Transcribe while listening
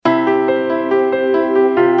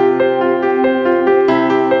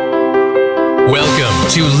Welcome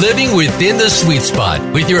to Living Within the Sweet Spot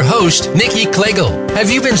with your host, Nikki Klegel. Have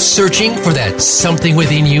you been searching for that something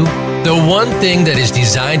within you? The one thing that is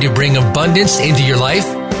designed to bring abundance into your life?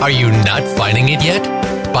 Are you not finding it yet?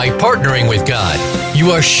 By partnering with God,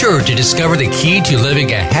 you are sure to discover the key to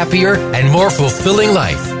living a happier and more fulfilling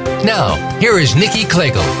life. Now, here is Nikki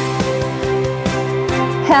Klegel.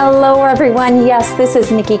 Hello, everyone. Yes, this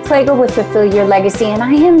is Nikki Klegel with Fulfill Your Legacy, and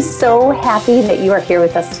I am so happy that you are here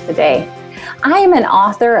with us today. I am an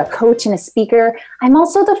author, a coach, and a speaker. I'm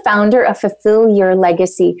also the founder of Fulfill Your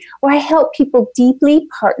Legacy, where I help people deeply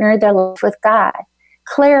partner their life with God,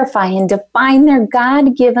 clarify and define their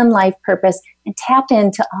God-given life purpose, and tap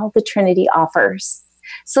into all the Trinity offers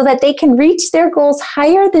so that they can reach their goals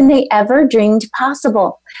higher than they ever dreamed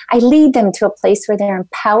possible. I lead them to a place where they're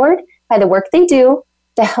empowered by the work they do,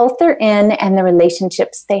 the health they're in, and the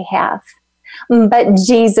relationships they have. But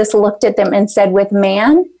Jesus looked at them and said, with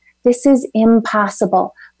man, this is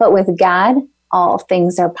impossible, but with God, all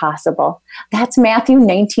things are possible. That's Matthew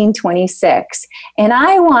 19:26. And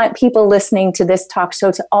I want people listening to this talk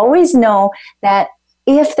show to always know that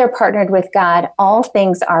if they're partnered with God, all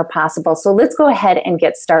things are possible. So let's go ahead and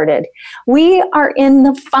get started. We are in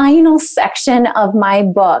the final section of my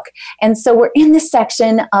book. And so we're in the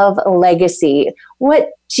section of legacy,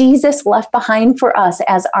 what Jesus left behind for us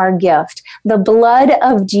as our gift, the blood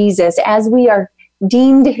of Jesus, as we are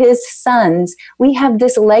deemed his sons. We have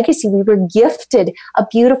this legacy. We were gifted a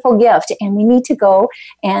beautiful gift, and we need to go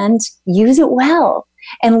and use it well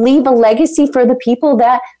and leave a legacy for the people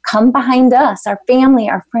that come behind us, our family,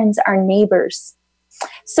 our friends, our neighbors.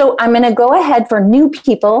 So I'm going to go ahead for new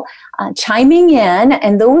people chiming in,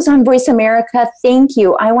 and those on Voice America, thank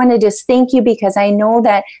you. I want to just thank you because I know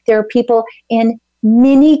that there are people in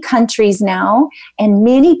many countries now and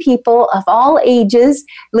many people of all ages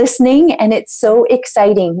listening, and it's so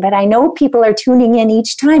exciting. But I know people are tuning in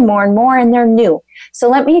each time more and more, and they're new. So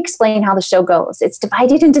let me explain how the show goes. It's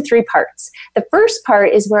divided into 3 parts. The first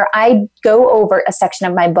part is where I go over a section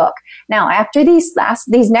of my book. Now, after these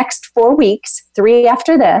next 4 weeks, 3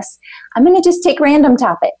 after this, I'm going to just take random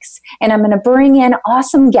topics, and I'm going to bring in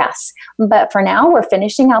awesome guests. But for now, we're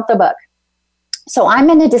finishing out the book. So I'm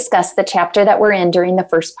going to discuss the chapter that we're in during the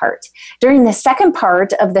first part. During the second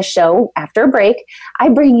part of the show, after a break, I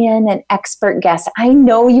bring in an expert guest. I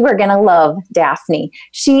know you are going to love Daphne.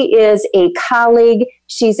 She is a colleague.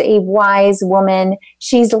 She's a wise woman.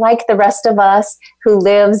 She's like the rest of us who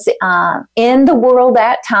lives in the world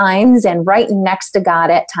at times and right next to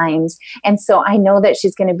God at times. And so I know that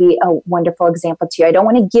she's going to be a wonderful example to you. I don't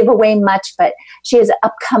want to give away much, but she has an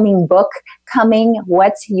upcoming book coming.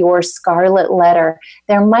 What's Your Scarlet Letter?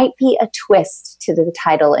 There might be a twist to the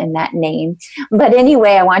title in that name. But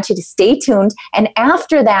anyway, I want you to stay tuned. And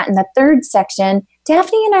after that, in the third section,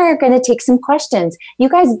 Daphne and I are going to take some questions. You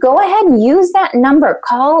guys go ahead and use that number.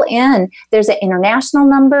 Call in. There's an international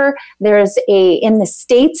number. There's a in the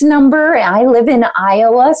States number. I live in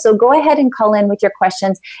Iowa, so go ahead and call in with your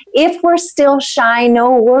questions. If we're still shy,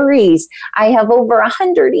 no worries. I have over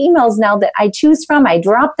 100 emails now that I choose from. I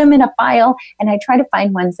drop them in a file, and I try to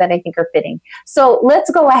find ones that I think are fitting. So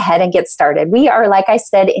let's go ahead and get started. We are, like I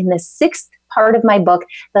said, in the 6th part of my book,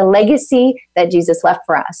 the legacy that Jesus left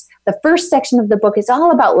for us. The first section of the book is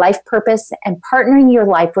all about life purpose and partnering your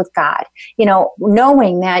life with God. You know,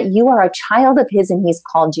 knowing that you are a child of his and he's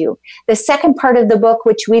called you. The second part of the book,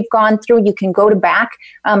 which we've gone through, you can go to back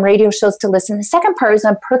radio shows to listen. The second part is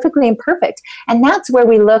on Perfectly Imperfect. And that's where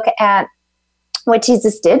we look at what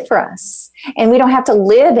Jesus did for us. And we don't have to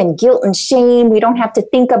live in guilt and shame. We don't have to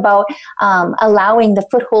think about allowing the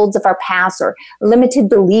footholds of our past or limited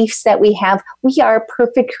beliefs that we have. We are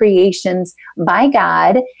perfect creations by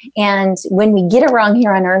God. And when we get it wrong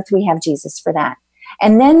here on earth, we have Jesus for that.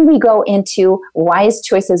 And then we go into Wise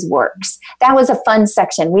Choices Works. That was a fun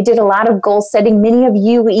section. We did a lot of goal setting. Many of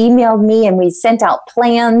you emailed me and we sent out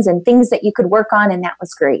plans and things that you could work on, and that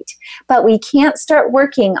was great. But we can't start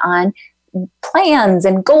working on plans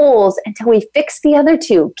and goals until we fix the other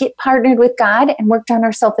 2, get partnered with God, and worked on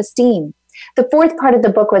our self-esteem. The 4th part of the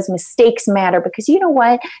book was Mistakes Matter, because you know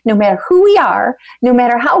what? No matter who we are, no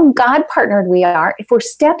matter how God partnered we are, if we're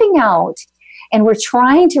stepping out and we're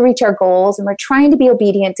trying to reach our goals and we're trying to be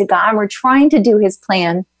obedient to God and we're trying to do his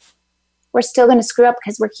plan, we're still going to screw up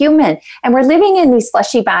because we're human and we're living in these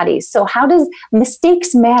fleshy bodies. So how does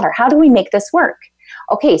mistakes matter? How do we make this work?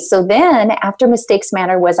 Okay, so then after Mistakes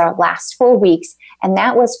Matter was our last 4 weeks, And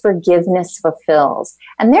that was forgiveness fulfills.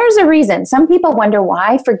 And there's a reason. Some people wonder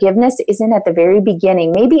why forgiveness isn't at the very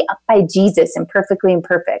beginning, maybe up by Jesus and perfectly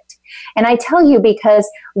imperfect. And I tell you, because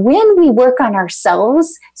when we work on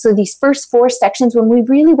ourselves, so these first 4 sections, when we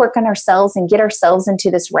really work on ourselves and get ourselves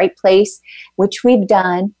into this right place, which we've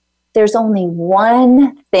done, there's only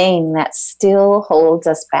one thing that still holds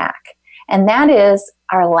us back. And that is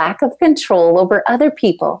our lack of control over other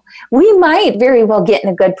people. We might very well get in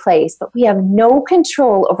a good place, but we have no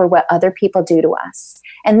control over what other people do to us.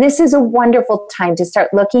 And this is a wonderful time to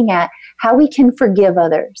start looking at how we can forgive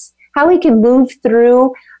others, how we can move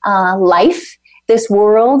through life, this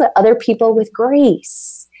world, other people with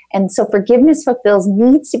grace. And so forgiveness fulfills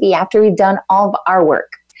needs to be after we've done all of our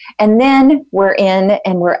work. And then we're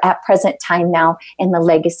at present time now in the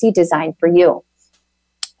legacy designed for you.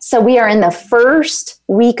 So we are in the first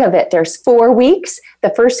week of it. There's 4 weeks. The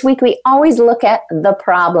first week, we always look at the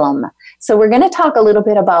problem. So we're going to talk a little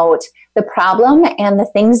bit about the problem and the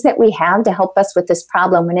things that we have to help us with this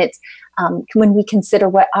problem when we consider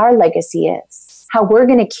what our legacy is, how we're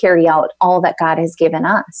going to carry out all that God has given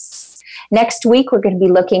us. Next week, we're going to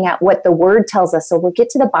be looking at what the Word tells us. So we'll get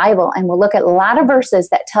to the Bible and we'll look at a lot of verses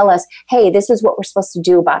that tell us, hey, this is what we're supposed to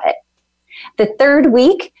do about it. The third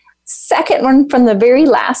week, second one from the very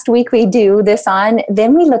last week we do this on,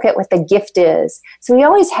 then we look at what the gift is. So we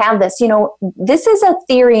always have this, this is a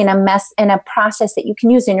theory and a process that you can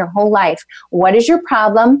use in your whole life. What is your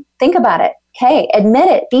problem? Think about it. Okay, admit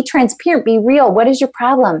it. Be transparent. Be real. What is your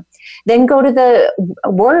problem? Then go to the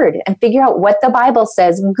Word and figure out what the Bible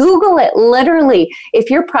says. Google it, literally. If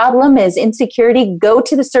your problem is insecurity, go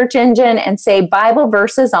to the search engine and say Bible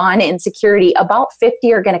verses on insecurity. About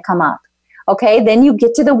 50 are going to come up. Okay, then you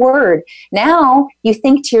get to the Word. Now you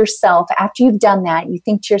think to yourself, after you've done that, you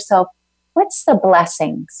think to yourself, what's the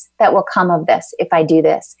blessings that will come of this if I do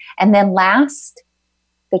this? And then last,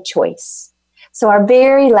 the choice. So our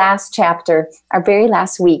very last chapter, our very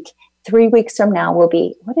last week, 3 weeks from now will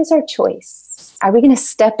be, what is our choice? Are we going to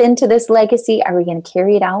step into this legacy? Are we going to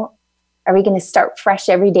carry it out? Are we going to start fresh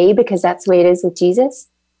every day because that's the way it is with Jesus?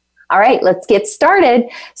 All right, let's get started.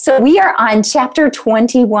 So we are on chapter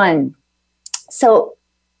 21. So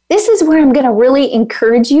this is where I'm going to really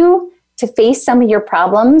encourage you to face some of your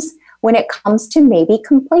problems when it comes to maybe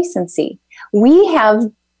complacency. We have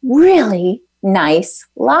really nice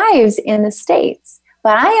lives in the States,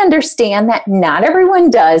 but I understand that not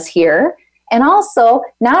everyone does here, and also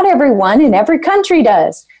not everyone in every country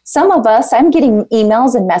does. Some of us, I'm getting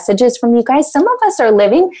emails and messages from you guys, some of us are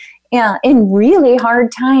living in really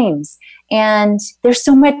hard times, and there's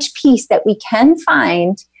so much peace that we can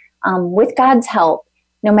find with God's help,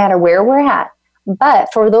 no matter where we're at. But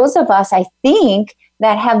for those of us, I think,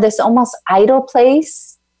 that have this almost idle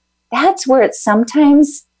place, that's where it's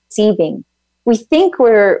sometimes deceiving. We think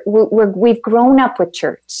we've grown up with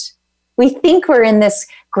church. We think we're in this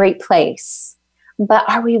great place. But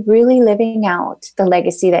are we really living out the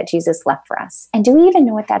legacy that Jesus left for us? And do we even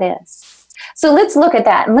know what that is? So let's look at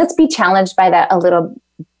that and let's be challenged by that a little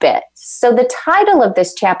bit. So the title of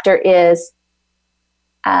this chapter is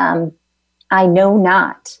I know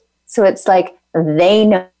not. So it's like they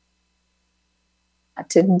know.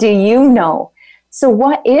 Do you know? So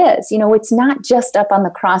what is? It's not just up on the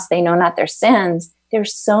cross, they know not their sins.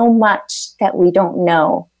 There's so much that we don't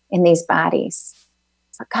know in these bodies.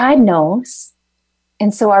 But God knows.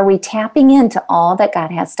 And so are we tapping into all that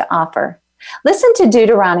God has to offer? Listen to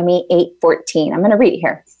Deuteronomy 8:14. I'm going to read it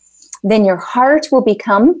here. Then your heart will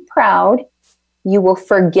become proud. You will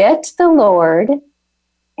forget the Lord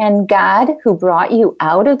and God who brought you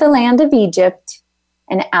out of the land of Egypt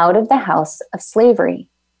and out of the house of slavery.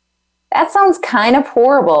 That sounds kind of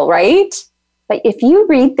horrible, right? But if you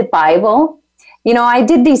read the Bible, I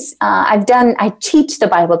did these, I teach the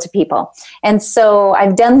Bible to people. And so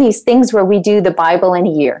I've done these things where we do the Bible in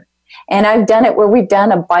a year. And I've done it where we've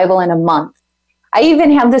done a Bible in a month. I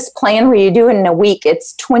even have this plan where you do it in a week.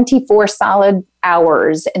 It's 24 solid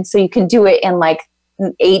hours. And so you can do it in like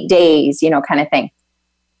 8 days, kind of thing.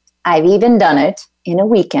 I've even done it in a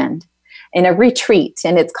weekend, in a retreat,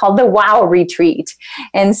 and it's called the WOW retreat.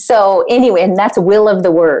 And so anyway, and that's will of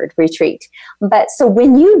the word retreat. But so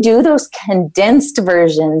when you do those condensed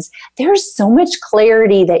versions, there's so much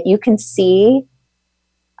clarity that you can see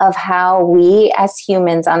of how we as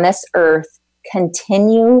humans on this earth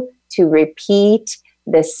continue to repeat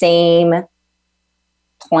the same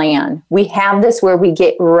plan. We have this where we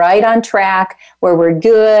get right on track, where we're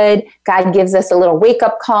good. God gives us a little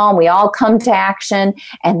wake-up call, and we all come to action.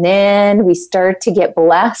 And then we start to get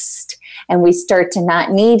blessed, and we start to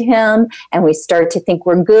not need him, and we start to think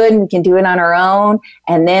we're good and we can do it on our own.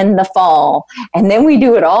 And then the fall. And then we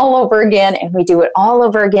do it all over again, and we do it all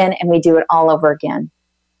over again, and we do it all over again.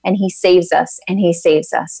 And he saves us, and he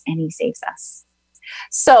saves us, and he saves us.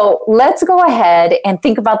 So let's go ahead and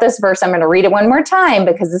think about this verse. I'm going to read it one more time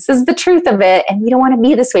because this is the truth of it. And we don't want to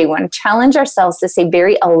be this way. We want to challenge ourselves to stay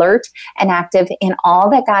very alert and active in all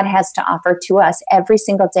that God has to offer to us every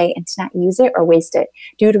single day and to not use it or waste it.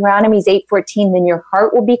 Deuteronomy 8:14, then your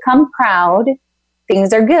heart will become proud.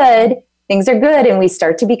 Things are good. Things are good. And we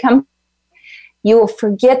start to become, you will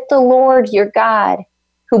forget the Lord your God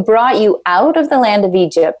who brought you out of the land of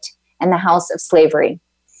Egypt and the house of slavery.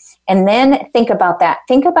 And then think about that.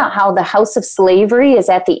 Think about how the house of slavery is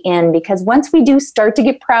at the end, because once we do start to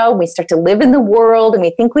get proud, we start to live in the world and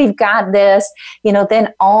we think we've got this,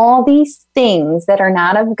 then all these things that are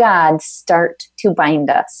not of God start to bind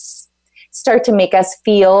us, start to make us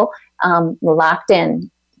feel locked in,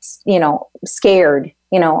 scared,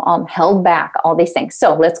 held back, all these things.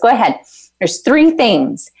 So let's go ahead. There's 3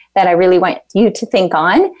 things that I really want you to think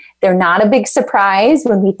on. They're not a big surprise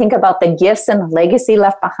when we think about the gifts and the legacy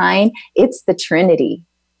left behind. It's the Trinity.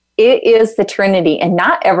 It is the Trinity, and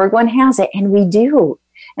not everyone has it, and we do.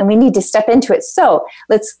 And we need to step into it. So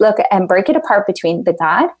let's look and break it apart between the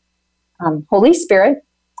God, Holy Spirit,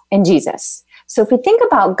 and Jesus. So if we think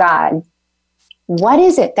about God, what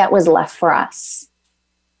is it that was left for us?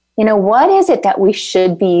 What is it that we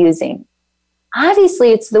should be using?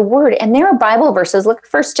 Obviously, it's the Word. And there are Bible verses. Look,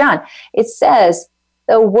 1 John. It says,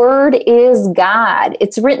 the Word is God.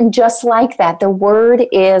 It's written just like that. The Word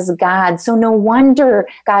is God. So no wonder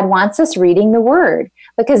God wants us reading the Word,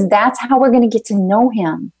 because that's how we're going to get to know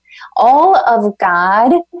him. All of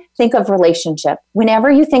God, think of relationship. Whenever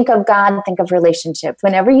you think of God, think of relationship.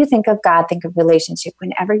 Whenever you think of God, think of relationship.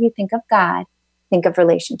 Whenever you think of God, think of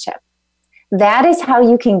relationship. That is how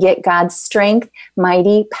you can get God's strength,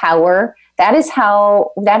 mighty power. That is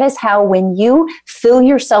how when you fill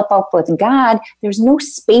yourself up with God, there's no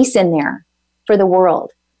space in there for the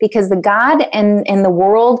world, because the God and the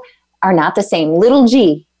world are not the same. Little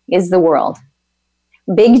g is the world.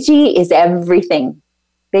 Big G is everything.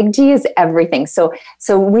 Big G is everything. So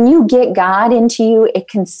when you get God into you, it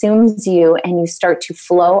consumes you and you start to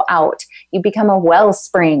flow out. You become a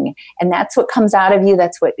wellspring, and that's what comes out of you.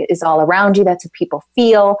 That's what is all around you. That's what people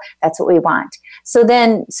feel. That's what we want. So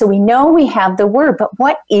we know we have the Word, but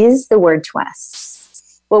what is the Word to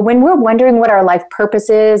us? Well, when we're wondering what our life purpose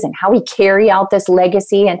is and how we carry out this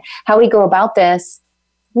legacy and how we go about this,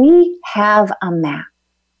 we have a map.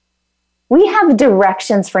 We have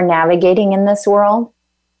directions for navigating in this world.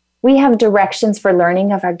 We have directions for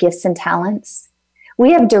learning of our gifts and talents.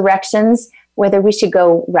 We have directions whether we should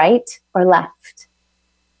go right or left.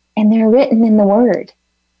 And they're written in the Word,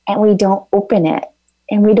 and we don't open it,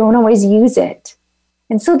 and we don't always use it.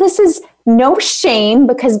 And so this is no shame,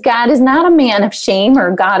 because God is not a man of shame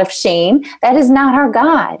or a God of shame. That is not our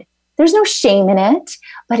God. There's no shame in it,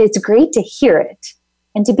 but it's great to hear it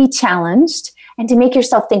and to be challenged and to make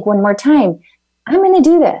yourself think one more time, I'm going to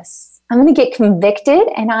do this. I'm going to get convicted,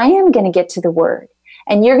 and I am going to get to the Word.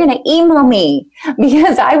 And you're going to email me,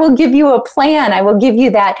 because I will give you a plan. I will give you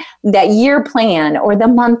that year plan or the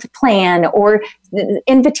month plan or the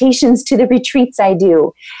invitations to the retreats I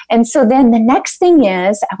do. And so then the next thing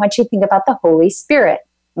is, I want you to think about the Holy Spirit.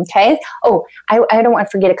 Okay? Oh, I don't want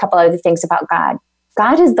to forget a couple other things about God.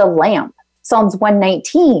 God is the lamp. Psalms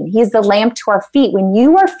 119, he is the lamp to our feet. When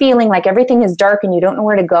you are feeling like everything is dark and you don't know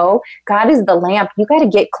where to go, God is the lamp. You got to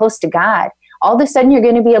get close to God. All of a sudden, you're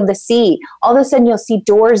going to be able to see. All of a sudden, you'll see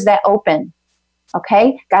doors that open.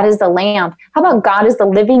 Okay? God is the lamp. How about God is the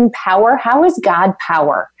living power? How is God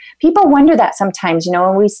power? People wonder that sometimes,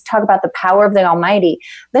 when we talk about the power of the Almighty.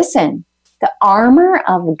 Listen, the armor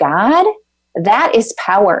of God, that is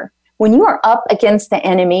power. When you are up against the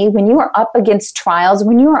enemy, when you are up against trials,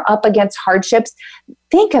 when you are up against hardships,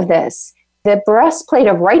 think of this. The breastplate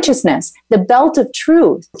of righteousness, the belt of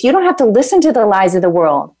truth. You don't have to listen to the lies of the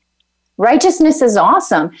world. Righteousness is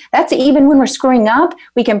awesome. That's even when we're screwing up,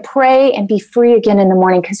 we can pray and be free again in the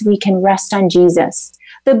morning because we can rest on Jesus.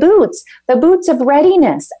 The boots of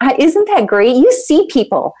readiness. Isn't that great? You see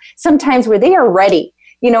people sometimes where they are ready.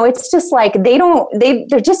 It's just like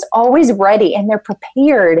they're just always ready, and they're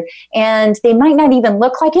prepared, and they might not even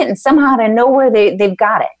look like it, and somehow out of nowhere they've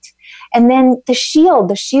got it. And then the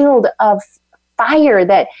shield of fire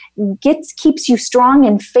that keeps you strong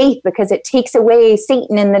in faith because it takes away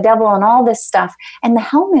Satan and the devil and all this stuff. And the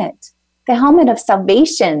helmet of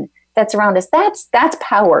salvation that's around us. That's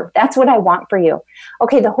power. That's what I want for you.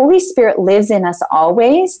 Okay, the Holy Spirit lives in us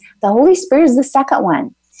always. The Holy Spirit is the second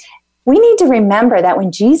one. We need to remember that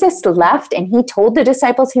when Jesus left and he told the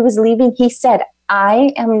disciples he was leaving, he said,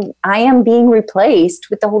 I am being replaced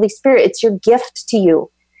with the Holy Spirit. It's your gift to you.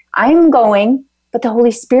 I'm going, but the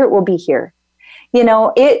Holy Spirit will be here. You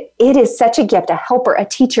know, it is such a gift, a helper, a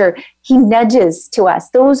teacher. He nudges to us.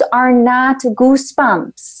 Those are not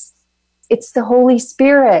goosebumps. It's the Holy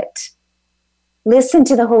Spirit. Listen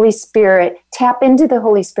to the Holy Spirit. Tap into the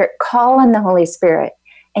Holy Spirit. Call on the Holy Spirit,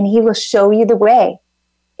 and he will show you the way.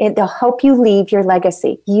 They'll help you leave your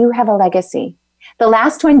legacy. You have a legacy. The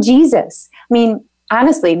last one, Jesus. I mean,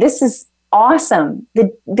 honestly, this is awesome.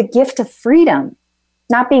 The gift of freedom,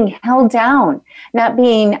 not being held down, not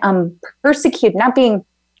being persecuted, not being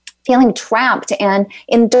feeling trapped and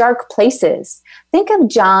in dark places. Think of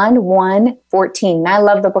John 1:14. I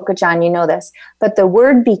love the book of John, you know this. But the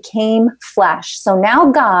Word became flesh. So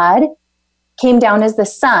now God came down as the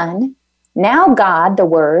Son. Now God, the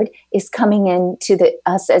Word, is coming into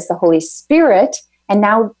us as the Holy Spirit,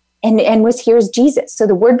 and was here as Jesus. So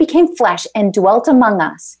the Word became flesh and dwelt among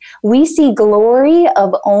us. We see glory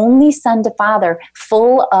of only Son to Father,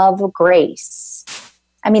 full of grace.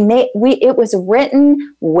 I mean, it was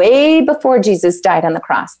written way before Jesus died on the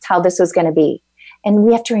cross, how this was going to be. And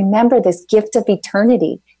we have to remember this gift of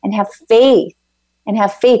eternity and have faith.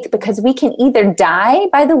 Because we can either die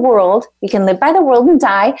by the world, we can live by the world and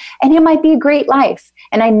die, and it might be a great life.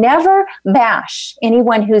 And I never bash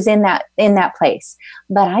anyone who's in that place.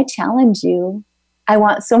 But I challenge you, I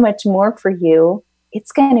want so much more for you.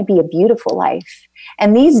 It's going to be a beautiful life.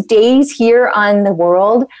 And these days here on the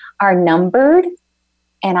world are numbered,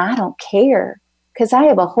 and I don't care because I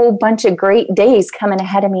have a whole bunch of great days coming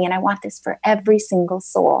ahead of me, and I want this for every single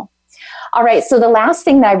soul. All right, so the last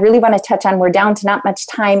thing that I really want to touch on, we're down to not much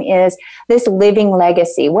time, is this living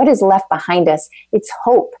legacy. What is left behind us? It's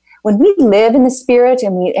hope. When we live in the Spirit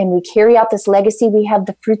and we carry out this legacy, we have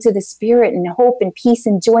the fruits of the Spirit and hope and peace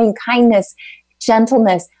and joy and kindness,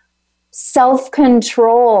 gentleness,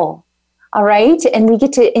 self-control. All right, and we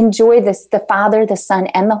get to enjoy this, the Father, the Son,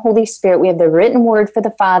 and the Holy Spirit. We have the written word for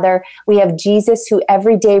the Father. We have Jesus who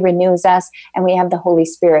every day renews us, and we have the Holy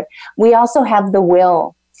Spirit. We also have the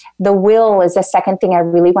will. The will is the second thing I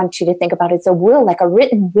really want you to think about. It's a will, like a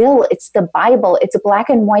written will. It's the Bible. It's black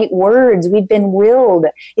and white words. We've been willed.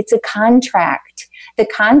 It's a contract. The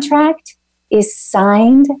contract is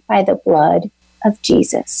signed by the blood of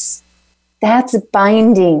Jesus. That's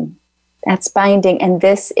binding. That's binding. And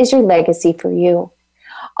this is your legacy for you.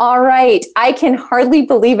 All right. I can hardly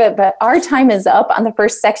believe it, but our time is up on the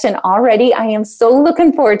first section already. I am so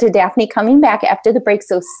looking forward to Daphne coming back after the break.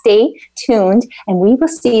 So stay tuned, and we will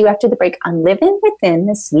see you after the break on Living Within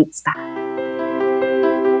the Sweet Spot.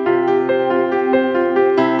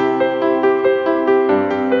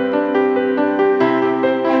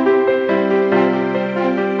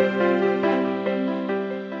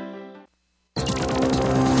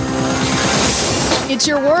 It's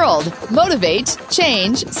your world. Motivate,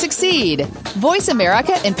 change, succeed.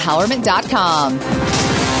 VoiceAmericaEmpowerment.com.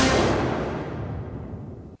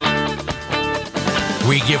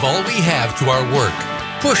 We give all we have to our work,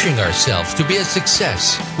 pushing ourselves to be a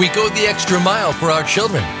success. We go the extra mile for our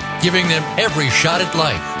children, giving them every shot at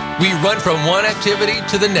life. We run from one activity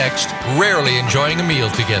to the next, rarely enjoying a meal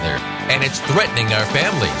together. And it's threatening our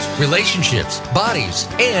families, relationships, bodies,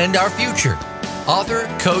 and our future. Author,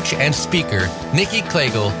 coach, and speaker Nikki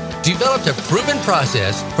Klegel developed a proven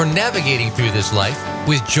process for navigating through this life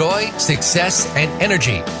with joy, success, and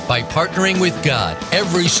energy by partnering with God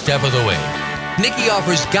every step of the way. Nikki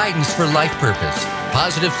offers guidance for life purpose,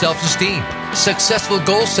 positive self-esteem, successful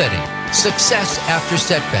goal setting, success after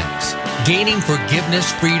setbacks, gaining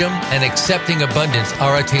forgiveness, freedom, and accepting abundance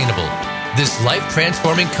are attainable. This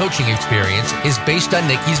life-transforming coaching experience is based on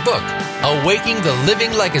Nikki's book, Awaking the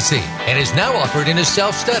Living Legacy, and is now offered in a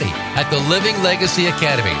self-study at the Living Legacy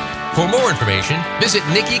Academy. For more information, visit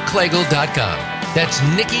NikkiKlegel.com. That's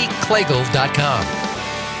NikkiKlegel.com.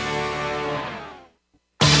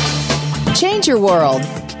 Change your world.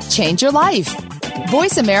 Change your life.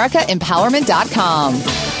 VoiceAmericaEmpowerment.com.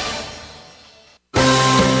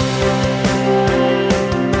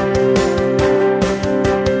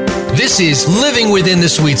 This is Living Within the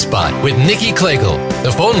Sweet Spot with Nikki Klegel.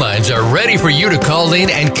 The phone lines are ready for you to call in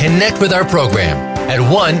and connect with our program at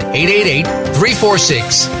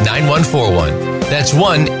 1-888-346-9141. That's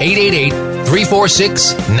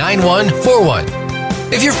 1-888-346-9141.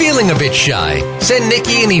 If you're feeling a bit shy, send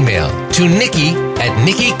Nikki an email to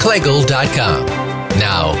nikki@nikkiklegel.com.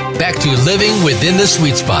 Now, back to living within the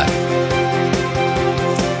sweet spot.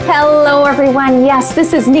 Hello, everyone. Yes,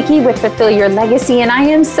 this is Nikki with Fulfill Your Legacy, and I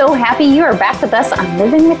am so happy you are back with us on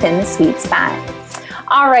Living Within the Sweet Spot.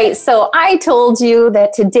 All right, so I told you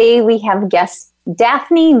that today we have guest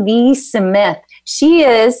Daphne V. Smith. She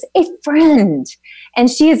is a friend, and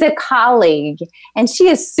she is a colleague, and she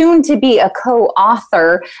is soon to be a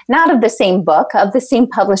co-author, not of the same book, of the same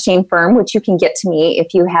publishing firm, which you can get to me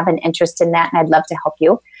if you have an interest in that, and I'd love to help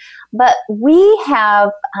you. But we have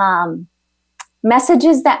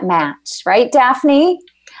messages that match, right, Daphne?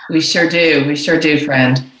 We sure do,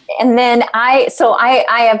 friend. And then I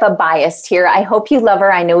have a bias here. I hope you love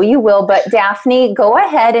her. I know you will. But Daphne, go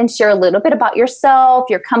ahead and share a little bit about yourself,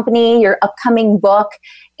 your company, your upcoming book.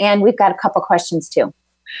 And we've got a couple questions too.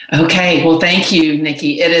 Okay. Well, thank you,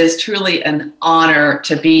 Nikki. It is truly an honor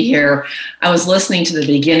to be here. I was listening to the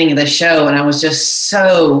beginning of the show and I was just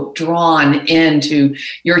so drawn into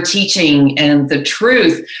your teaching and the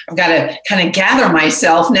truth. I've got to kind of gather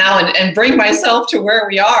myself now and bring myself to where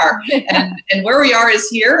we are. And where we are is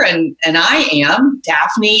here. And I am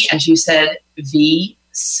Daphne, as you said, V.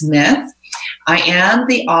 Smith. I am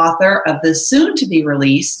the author of the soon to be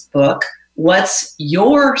released book, What's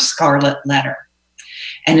Your Scarlet Letter?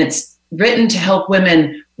 And it's written to help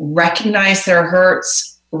women recognize their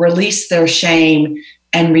hurts, release their shame,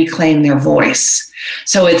 and reclaim their voice.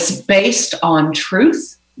 So it's based on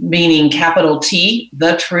truth, meaning capital T,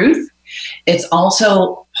 the truth. It's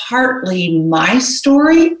also partly my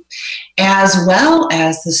story, as well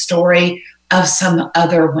as the story of some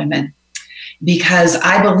other women. Because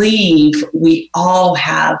I believe we all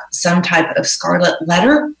have some type of scarlet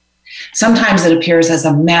letter. Sometimes it appears as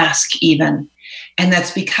a mask even. And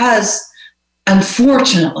that's because,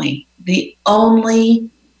 unfortunately, the only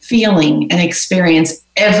feeling and experience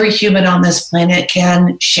every human on this planet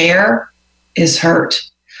can share is hurt.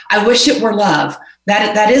 I wish it were love.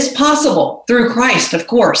 That is possible through Christ, of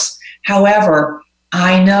course. However,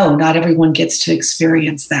 I know not everyone gets to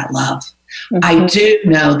experience that love. Mm-hmm. I do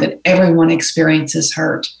know that everyone experiences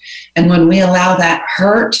hurt. And when we allow that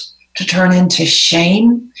hurt to turn into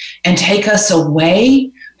shame and take us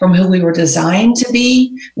away from who we were designed to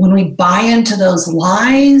be, when we buy into those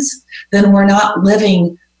lies, then we're not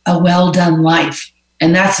living a well-done life.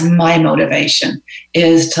 And that's my motivation,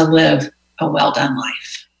 is to live a well-done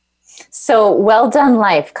life. So, Well Done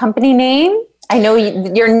Life, company name? I know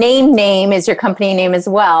your name is your company name as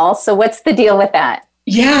well. So what's the deal with that?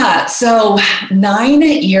 Yeah. So 9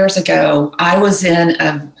 years ago, I was in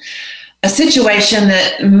a situation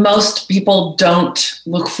that most people don't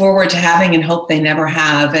look forward to having and hope they never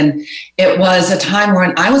have. And it was a time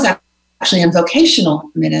when I was actually in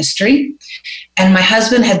vocational ministry, and my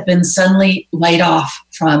husband had been suddenly laid off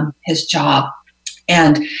from his job.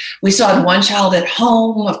 And we still had one child at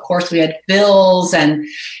home. Of course, we had bills. And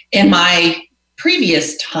in my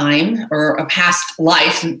previous time, or a past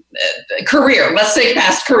life, career, let's say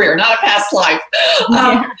past career, not a past life,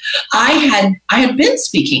 I had been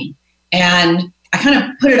speaking. And I kind of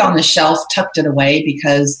put it on the shelf, tucked it away,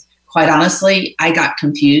 because quite honestly, I got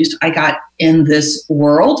confused. I got in this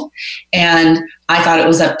world and I thought it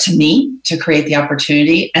was up to me to create the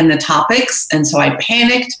opportunity and the topics. And so I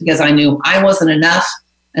panicked because I knew I wasn't enough,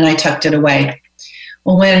 and I tucked it away.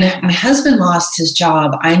 Well, when my husband lost his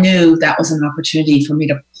job, I knew that was an opportunity for me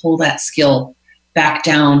to pull that skill back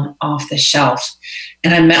down off the shelf.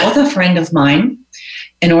 And I met with a friend of mine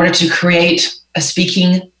in order to create a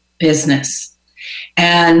speaking business.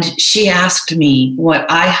 And she asked me what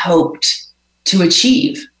I hoped to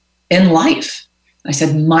achieve in life. I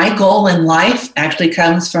said, my goal in life actually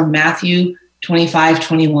comes from Matthew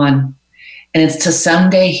 25:21. And it's to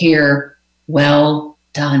someday hear, well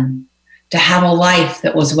done, to have a life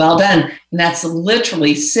that was well done. And that's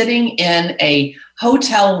literally sitting in a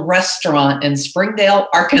hotel restaurant in Springdale,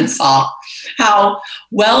 Arkansas, how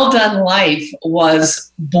Well Done Life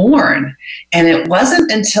was born. And it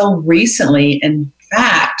wasn't until recently, in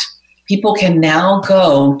fact, people can now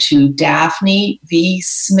go to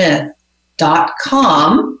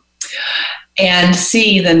daphnevsmith.com and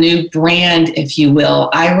see the new brand, if you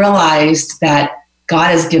will. I realized that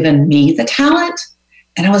God has given me the talent,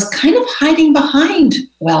 and I was kind of hiding behind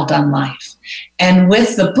Well Done Life. And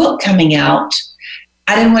with the book coming out,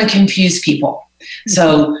 I didn't want to confuse people.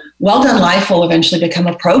 So Well Done Life will eventually become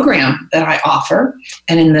a program that I offer.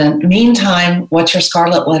 And in the meantime, What's Your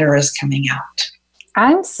Scarlet Letter is coming out.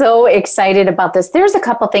 I'm so excited about this. There's a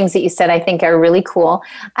couple things that you said I think are really cool.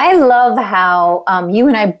 I love how you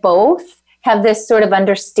and I both have this sort of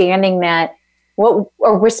understanding that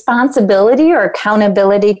or responsibility or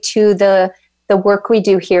accountability to the work we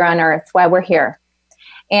do here on earth while we're here.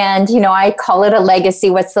 And, I call it a legacy.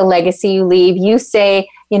 What's the legacy you leave? You say,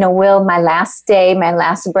 will my last day, my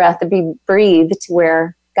last breath be breathed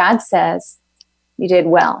where God says you did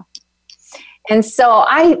well. And so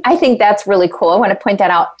I think that's really cool. I want to point that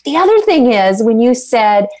out. The other thing is when you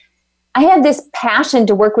said, I have this passion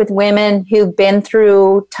to work with women who've been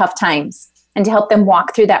through tough times and to help them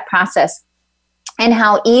walk through that process, and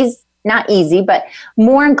how not easy, but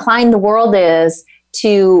more inclined the world is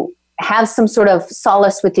to have some sort of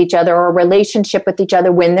solace with each other or a relationship with each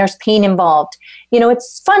other when there's pain involved.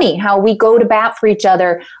 It's funny how we go to bat for each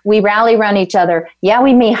other. We rally around each other. Yeah,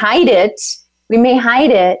 we may hide it.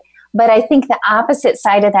 But I think the opposite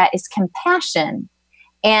side of that is compassion.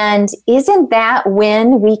 And isn't that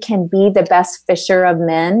when we can be the best fisher of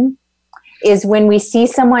men? Is when we see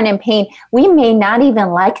someone in pain. We may not even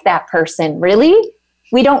like that person, really.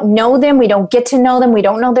 We don't know them. We don't get to know them. We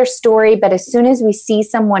don't know their story. But as soon as we see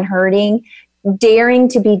someone hurting, daring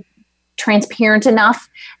to be transparent enough,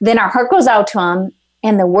 then our heart goes out to them.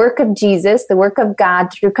 And the work of Jesus, the work of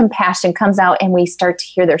God through compassion comes out, and we start to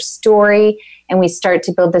hear their story, and we start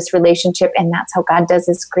to build this relationship. And that's how God does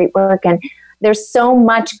this great work. And there's so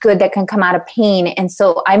much good that can come out of pain. And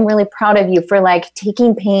so I'm really proud of you for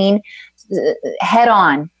taking pain head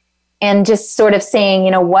on and just sort of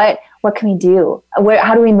saying, what can we do?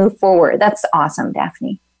 How do we move forward? That's awesome,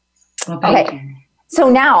 Daphne. Well, thank you. So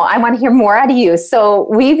now I want to hear more out of you. So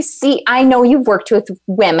I know you've worked with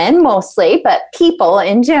women mostly, but people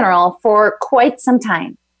in general for quite some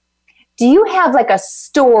time. Do you have a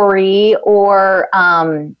story or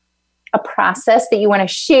a process that you want to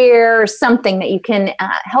share, or something that you can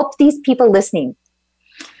help these people listening?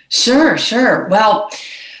 Sure. Well,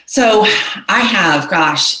 so I have,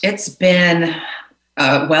 it's been,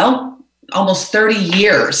 almost 30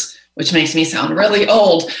 years, which makes me sound really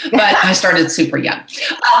old, but I started super young.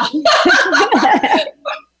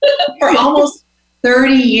 For almost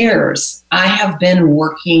 30 years, I have been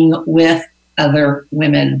working with other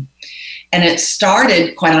women. And it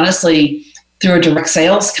started, quite honestly, through a direct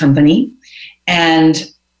sales company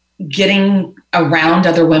and getting around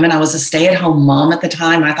other women. I was a stay-at-home mom at the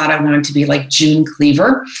time. I thought I wanted to be like June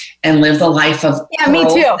Cleaver and live the life of me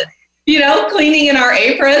too. Cleaning in our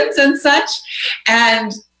aprons and such.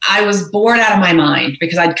 And I was bored out of my mind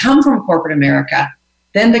because I'd come from corporate America,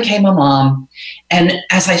 then became a mom. And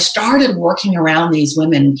as I started working around these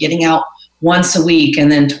women, getting out once a week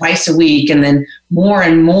and then twice a week and then more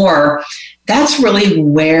and more, that's really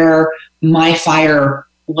where my fire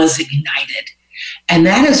was ignited. And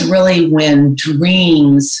that is really when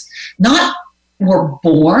dreams not were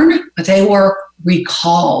born, but they were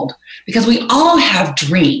recalled, because we all have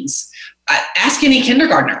dreams. Ask any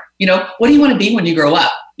kindergartner, what do you want to be when you grow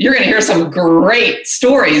up? You're going to hear some great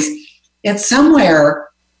stories. It's somewhere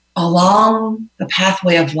along the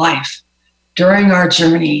pathway of life, during our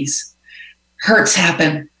journeys, hurts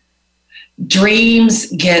happen. Dreams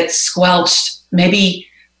get squelched, maybe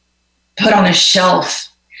put on a shelf,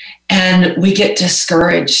 and we get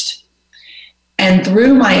discouraged. And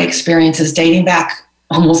through my experiences dating back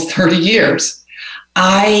almost 30 years,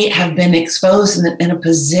 I have been exposed in a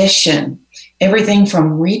position, everything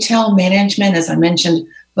from retail management, as I mentioned,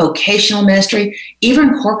 vocational ministry,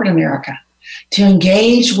 even corporate America, to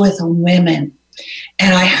engage with women.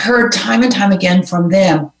 And I heard time and time again from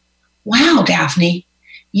them, wow, Daphne,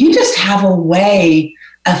 you just have a way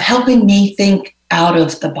of helping me think out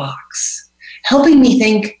of the box, helping me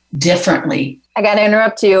think differently. I got to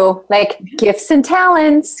interrupt you. Gifts and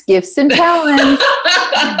talents. Okay.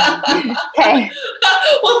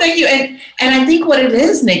 Well, thank you. And I think what it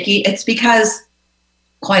is, Nikki, it's because,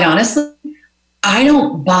 quite honestly, I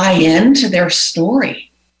don't buy into their story.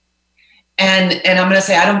 And I'm going to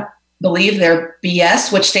say I don't believe their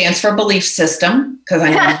BS, which stands for belief system, because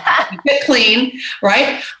I know keep it clean,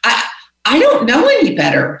 right? I don't know any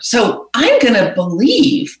better. So I'm going to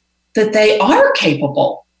believe that they are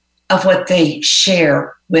capable of what they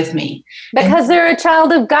share with me. Because they're a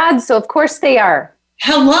child of God, so of course they are.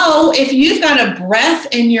 Hello, if you've got a breath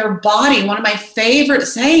in your body, one of my favorite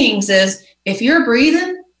sayings is, if you're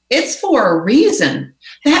breathing, it's for a reason.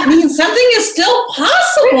 That means something is still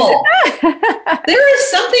possible. There is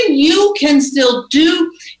something you can still do.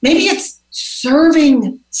 Maybe it's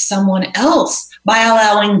serving someone else by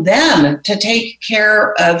allowing them to take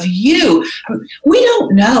care of you. We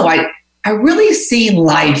don't know. I really see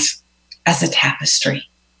life as a tapestry,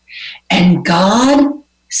 and God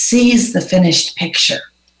sees the finished picture.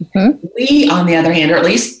 Mm-hmm. We, on the other hand, or at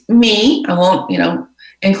least me, I won't,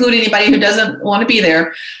 include anybody who doesn't want to be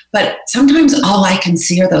there. But sometimes all I can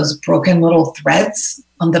see are those broken little threads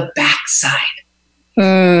on the backside.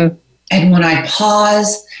 And when I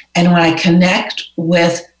pause and when I connect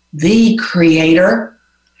with the Creator,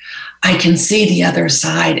 I can see the other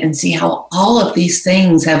side and see how all of these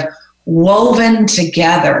things have woven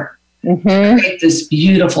together to create this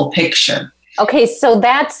beautiful picture. Okay, so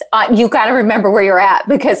that's, you got to remember where you're at,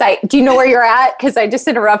 because do you know where you're at? Because I just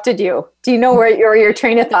interrupted you. Do you know where your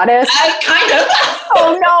train of thought is? Kind of.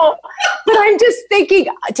 Oh, no. But I'm just thinking,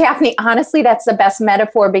 Daphne, honestly, that's the best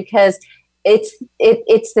metaphor, because it's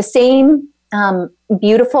the same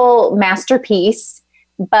beautiful masterpiece,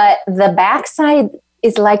 but the backside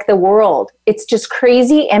is like the world. It's just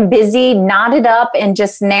crazy and busy, knotted up and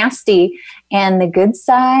just nasty. And the good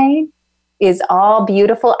side is all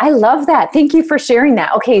beautiful. I love that. Thank you for sharing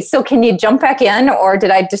that. Okay, so can you jump back in, or did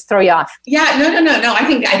I just throw you off? Yeah, no. I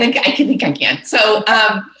think I can. So,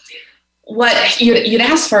 what you'd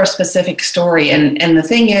asked for a specific story, and the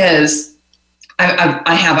thing is,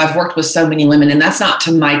 I've worked with so many women, and that's not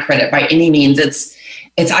to my credit by any means. It's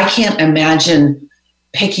I can't imagine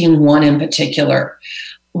picking one in particular.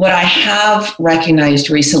 What I have recognized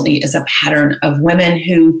recently is a pattern of women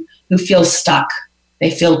who feel stuck. They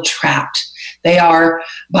feel trapped. They are,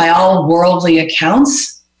 by all worldly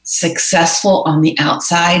accounts, successful on the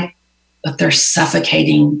outside, but they're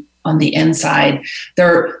suffocating on the inside.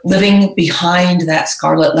 They're living behind that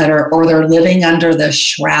scarlet letter, or they're living under the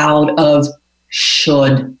shroud of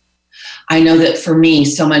should. I know that for me,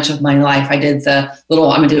 so much of my life, I did the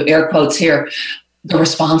little, I'm going to do air quotes here, the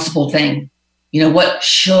responsible thing. What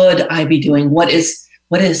should I be doing? What is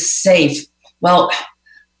safe? Well,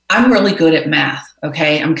 I'm really good at math.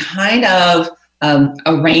 Okay. I'm kind of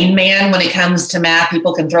a Rain Man when it comes to math.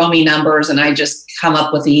 People can throw me numbers and I just come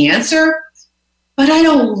up with the answer, but I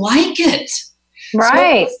don't like it.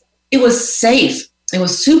 Right. So it was safe. It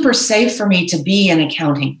was super safe for me to be in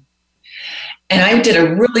accounting. And I did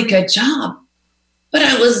a really good job, but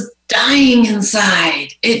I was dying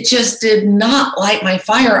inside. It just did not light my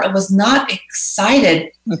fire. I was not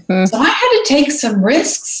excited. So I had to take some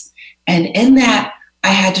risks. And in that, I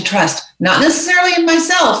had to trust, not necessarily in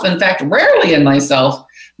myself, in fact, rarely in myself,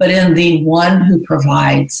 but in the one who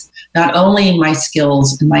provides not only my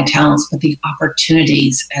skills and my talents, but the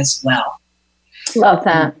opportunities as well. Love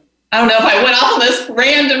that. I don't know if I went off on this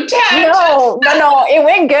random tangent. No, it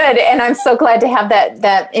went good. And I'm so glad to have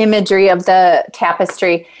that imagery of the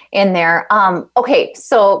tapestry in there. Okay,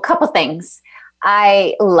 so a couple things.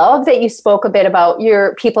 I love that you spoke a bit about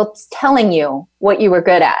your people telling you what you were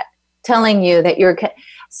good at, telling you that you're,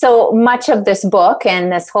 so much of this book and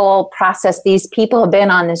this whole process, these people have been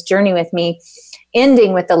on this journey with me,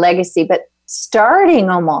 ending with the legacy, but starting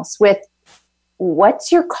almost with what's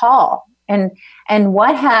your call and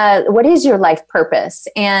what is your life purpose,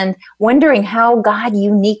 and wondering how God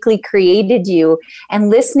uniquely created you, and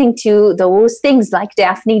listening to those things like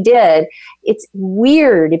Daphne did. It's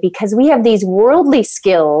weird because we have these worldly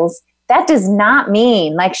skills. That does not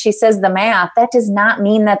mean, like she says, the math, that does not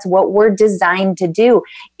mean that's what we're designed to do.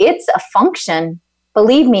 It's a function.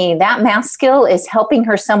 Believe me, that math skill is helping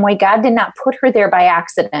her some way. God did not put her there by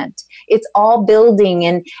accident. It's all building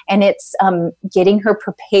and it's getting her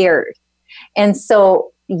prepared. And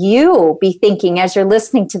so you be thinking, as you're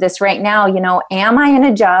listening to this right now, am I in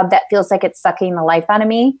a job that feels like it's sucking the life out of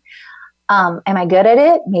me? Am I good at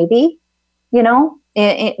it? Maybe,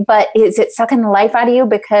 but is it sucking the life out of you?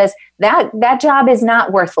 Because that job is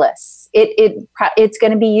not worthless. It's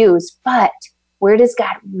going to be used, but where does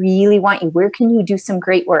God really want you? Where can you do some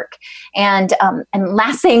great work? And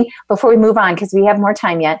last thing before we move on, because we have more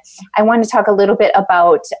time yet, I want to talk a little bit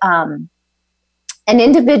about an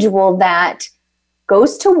individual that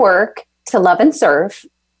goes to work to love and serve.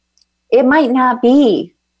 It might not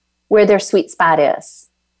be where their sweet spot is.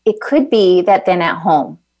 It could be that then at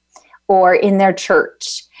home or in their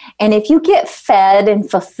church. And if you get fed and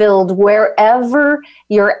fulfilled wherever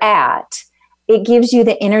you're at, it gives you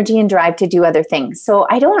the energy and drive to do other things. So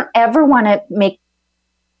I don't ever want to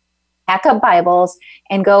pack up Bibles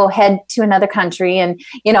and go head to another country and,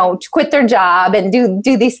 quit their job and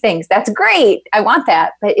do these things. That's great. I want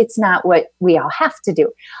that, but it's not what we all have to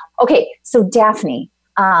do. Okay. So Daphne,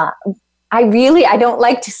 I don't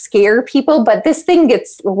like to scare people, but this thing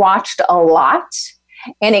gets watched a lot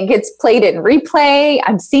and it gets played in replay.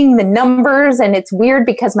 I'm seeing the numbers, and it's weird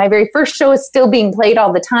because my very first show is still being played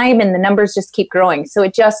all the time and the numbers just keep growing. So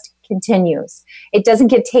it just continues. It doesn't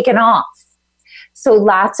get taken off. So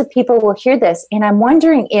lots of people will hear this. And I'm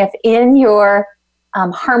wondering if in your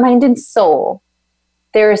heart, mind, and soul,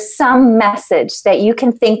 there is some message that you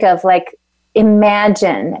can think of, like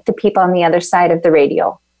imagine the people on the other side of the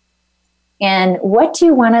radio. And what do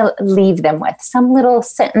you want to leave them with? Some little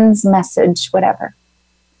sentence, message, whatever.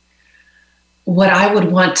 What I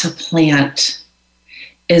would want to plant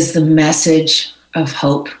is the message of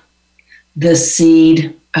hope, the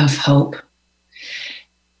seed of hope.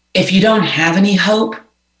 If you don't have any hope,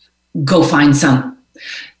 go find some.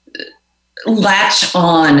 Latch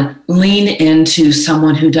on, lean into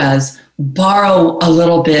someone who does. Borrow a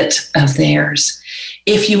little bit of theirs.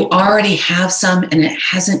 If you already have some and it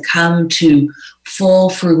hasn't come to full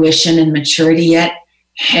fruition and maturity yet,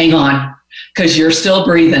 hang on, because you're still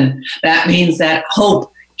breathing. That means that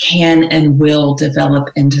hope can and will develop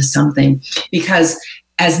into something. Because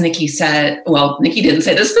as Nikki said, well, Nikki didn't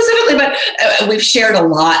say this specifically, but we've shared a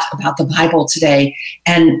lot about the Bible today.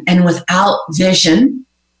 And without vision,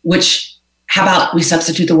 which, how about we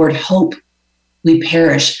substitute the word hope? We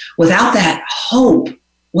perish. Without that hope,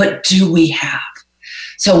 what do we have?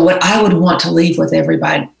 So what I would want to leave with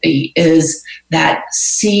everybody is that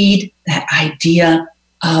seed, that idea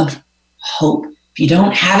of hope. If you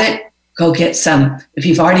don't have it, go get some. If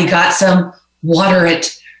you've already got some, water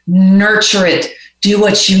it, nurture it, do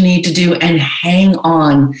what you need to do, and hang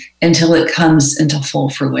on until it comes into full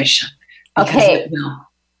fruition. Okay.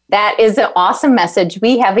 That is an awesome message.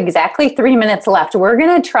 We have exactly 3 minutes left. We're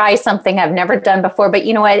going to try something I've never done before, but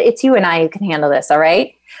you know what? It's you and I who can handle this, all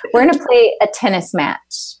right? We're going to play a tennis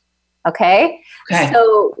match, okay?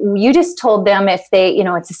 So you just told them if they,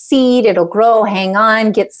 it's a seed, it'll grow, hang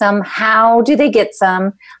on, get some. How do they get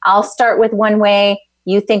some? I'll start with one way.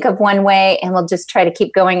 You think of one way, and we'll just try to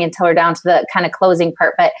keep going until we're down to the kind of closing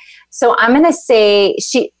part. But so I'm going to say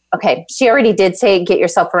she already did say get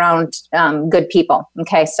yourself around good people.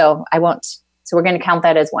 Okay, so I won't. So we're going to count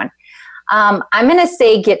that as one. I'm going to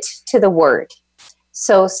say get to the word.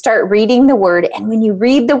 So start reading the word. And when you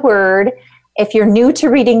read the word, if you're new to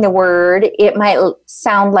reading the word, it might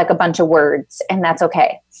sound like a bunch of words, and that's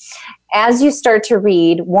okay. As you start to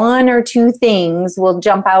read, one or two things will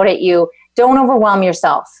jump out at you. Don't overwhelm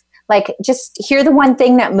yourself. Like, just hear the one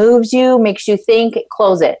thing that moves you, makes you think,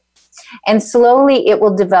 close it. And slowly it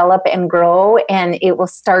will develop and grow, and it will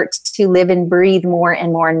start to live and breathe more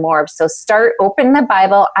and more and more. So open the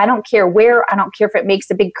Bible. I don't care where. I don't care if it makes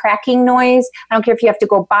a big cracking noise. I don't care if you have to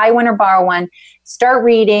go buy one or borrow one. Start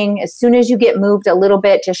reading. As soon as you get moved a little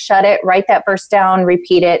bit, just shut it, write that verse down,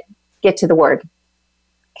 repeat it, get to the word.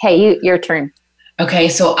 Okay, your turn. Okay,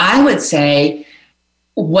 so I would say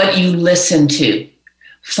what you listen to.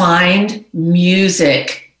 Find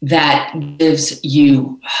music that gives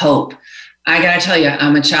you hope. I got to tell you,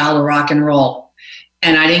 I'm a child of rock and roll,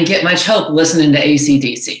 and I didn't get much hope listening to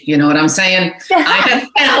AC/DC. You know what I'm saying? I have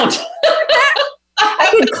found. I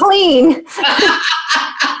could clean.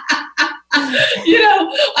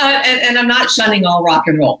 And I'm not shunning all rock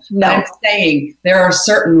and roll. No. I'm saying there are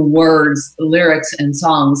certain words, lyrics, and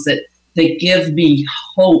songs that give me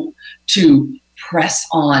hope to press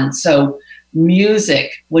on. So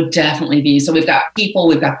music would definitely be. So we've got people,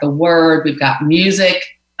 we've got the word, we've got music.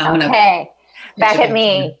 Okay, back at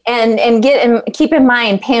me. And keep in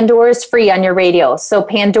mind, Pandora's free on your radio. So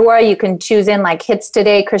Pandora, you can choose in like hits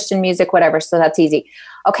today, Christian music, whatever. So that's easy.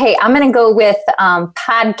 Okay, I'm going to go with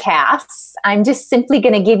podcasts. I'm just simply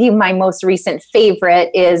going to give you my most recent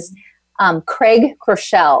favorite is Craig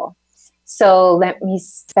Groeschel. So let me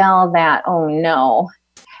spell that. Oh, no.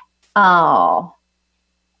 Oh,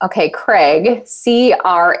 okay, Craig, Craig.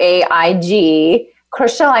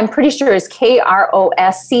 Groeschel, I'm pretty sure is Kroschel.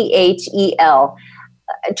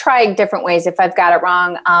 Try different ways if I've got it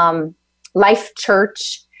wrong. Life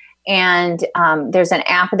Church, and there's an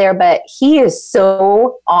app there, but he is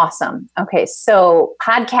so awesome. Okay, so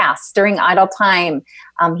podcasts during idle time.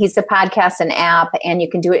 He's a podcast and app, and you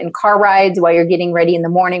can do it in car rides while you're getting ready in the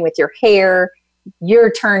morning with your hair. Your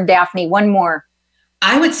turn, Daphne. One more.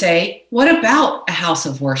 I would say, what about a house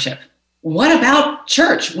of worship? What about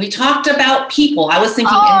church? We talked about people. I was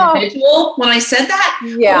thinking individual when I said that.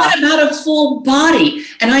 Yeah. What about a full body?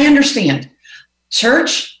 And I understand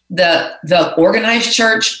church, the organized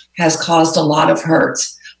church has caused a lot of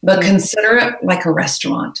hurts, but consider it like a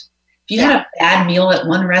restaurant. If you had a bad meal at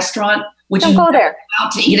one restaurant, would you go there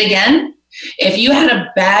out to eat again? If you had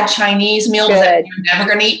a bad Chinese meal, is that you're never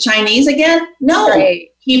going to eat Chinese again? No. Right.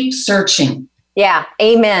 Keep searching. Yeah,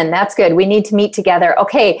 amen. That's good. We need to meet together.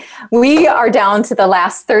 Okay, we are down to the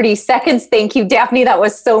last 30 seconds. Thank you, Daphne. That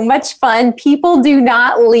was so much fun. People, do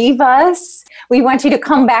not leave us. We want you to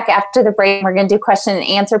come back after the break. We're going to do question and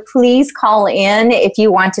answer. Please call in if you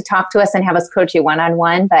want to talk to us and have us coach you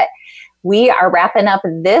one-on-one. But we are wrapping up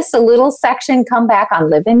this little section. Come back on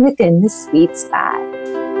Living Within the Sweet Spot.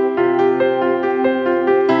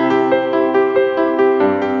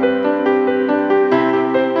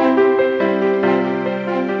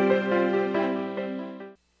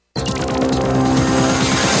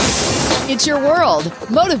 It's your world.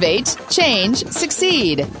 Motivate, change,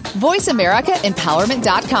 succeed.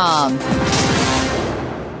 VoiceAmericaEmpowerment.com.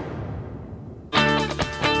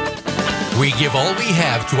 We give all we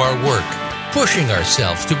have to our work, pushing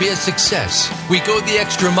ourselves to be a success. We go the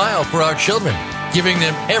extra mile for our children, giving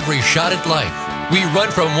them every shot at life. We run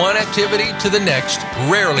from one activity to the next,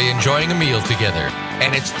 rarely enjoying a meal together.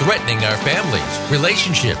 And it's threatening our families,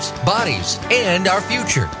 relationships, bodies, and our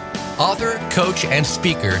future. Author, coach, and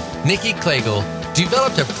speaker Nikki Klegel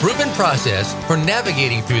developed a proven process for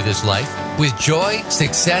navigating through this life with joy,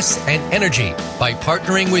 success, and energy by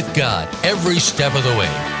partnering with God every step of the way.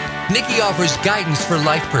 Nikki offers guidance for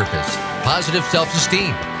life purpose, positive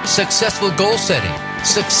self-esteem, successful goal setting,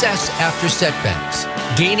 success after setbacks,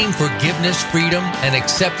 gaining forgiveness, freedom, and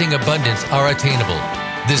accepting abundance are attainable.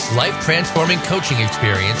 This life-transforming coaching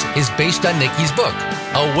experience is based on Nikki's book,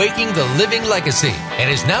 Awaking the Living Legacy,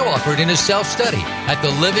 and is now offered in a self-study at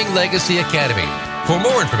the Living Legacy Academy. For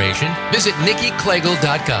more information, visit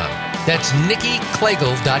NikkiKlegel.com. That's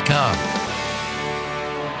NikkiKlegel.com.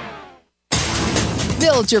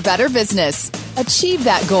 Build your better business. Achieve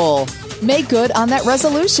that goal. Make good on that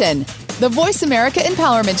resolution. The Voice America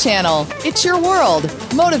Empowerment Channel. It's your world.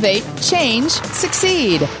 Motivate, change,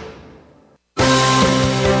 succeed.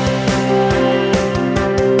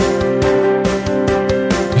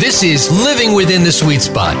 This is Living Within the Sweet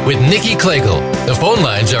Spot with Nikki Klegel. The phone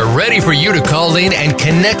lines are ready for you to call in and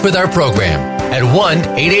connect with our program at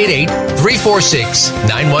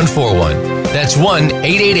 1-888-346-9141. That's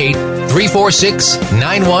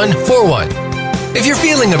 1-888-346-9141. If you're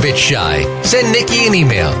feeling a bit shy, send Nikki an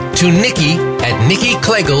email to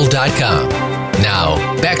nikki@nikkiklegel.com. Now,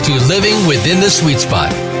 back to Living Within the Sweet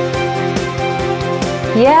Spot.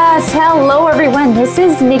 Yes, hello everyone. This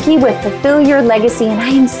is Nikki with Fulfill Your Legacy, and I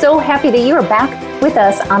am so happy that you are back with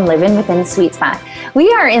us on Living Within the Sweet Spot.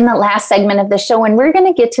 We are in the last segment of the show, and we're going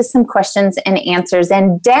to get to some questions and answers.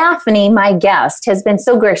 And Daphne, my guest, has been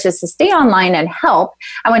so gracious to stay online and help.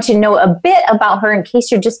 I want you to know a bit about her in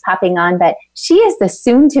case you're just popping on, but she is the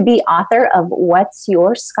soon-to-be author of What's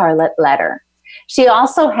Your Scarlet Letter? She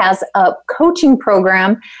also has a coaching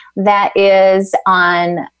program that is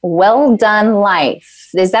on Well Done Life.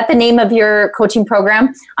 Is that the name of your coaching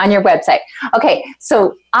program on your website? Okay,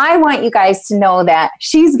 so I want you guys to know that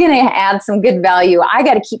she's going to add some good value. I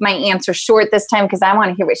got to keep my answer short this time because I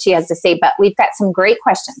want to hear what she has to say, but we've got some great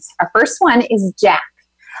questions. Our first one is Jack.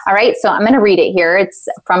 All right, so I'm going to read it here. It's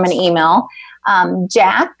from an email.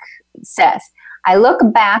 Jack says, I look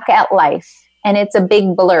back at life and it's a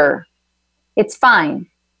big blur. It's fine,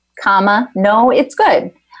 comma, no, it's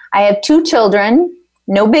good. I have 2 children,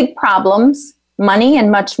 no big problems, money,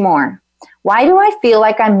 and much more. Why do I feel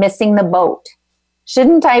like I'm missing the boat?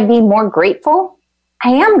 Shouldn't I be more grateful? I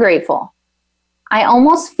am grateful. I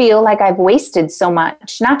almost feel like I've wasted so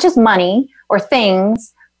much, not just money or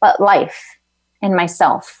things, but life and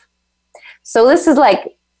myself. So this is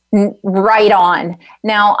like right on.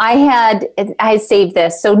 Now I saved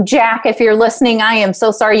this. So Jack, if you're listening, I am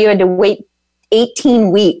so sorry you had to wait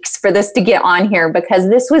 18 weeks for this to get on here because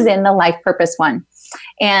this was in the life purpose one.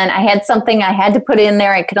 And I had something I had to put in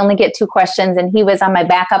there. I could only get 2 questions and he was on my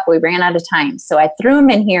backup. We ran out of time. So I threw him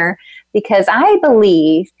in here because I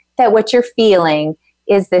believe that what you're feeling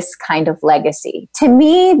is this kind of legacy. To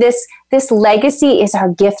me, this legacy is our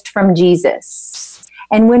gift from Jesus.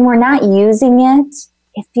 And when we're not using it,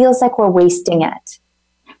 it feels like we're wasting it.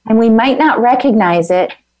 And we might not recognize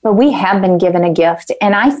it, but we have been given a gift.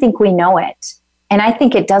 And I think we know it. And I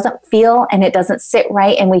think it doesn't feel and it doesn't sit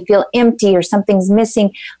right and we feel empty or something's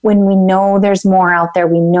missing when we know there's more out there.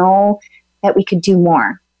 We know that we could do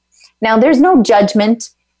more. Now, there's no judgment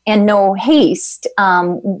and no haste.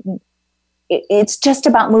 It's just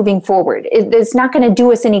about moving forward. It's not going to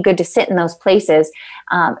do us any good to sit in those places.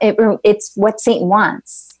 It's what Satan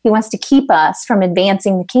wants. He wants to keep us from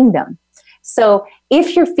advancing the kingdom. So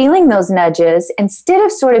if you're feeling those nudges, instead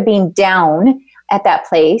of sort of being down at that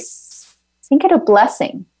place, think it a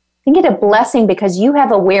blessing. Think it a blessing because you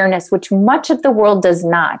have awareness, which much of the world does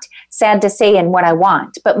not. Sad to say, in what I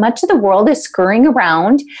want. But much of the world is scurrying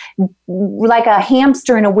around like a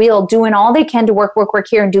hamster in a wheel, doing all they can to work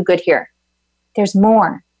here and do good here. There's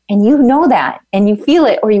more. And you know that. And you feel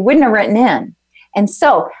it, or you wouldn't have written in. And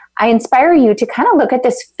so I inspire you to kind of look at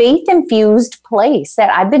this faith-infused place that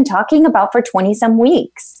I've been talking about for 20-some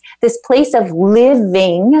weeks. This place of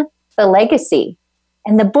living the legacy.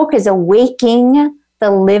 And the book is Awaking the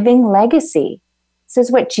Living Legacy. This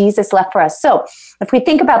is what Jesus left for us. So if we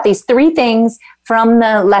think about these 3 things from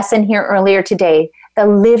the lesson here earlier today, the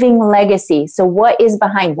living legacy. So what is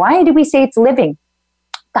behind? Why do we say it's living?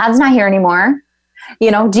 God's not here anymore.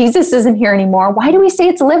 Jesus isn't here anymore. Why do we say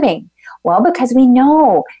it's living? Well, because we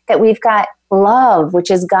know that we've got love,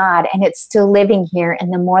 which is God, and it's still living here.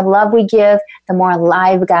 And the more love we give, the more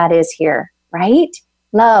alive God is here, right?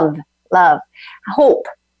 Love, hope,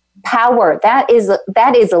 power. That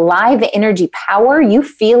is alive energy. Power, you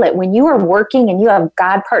feel it when you are working and you have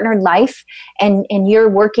God partnered life and you're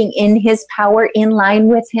working in his power, in line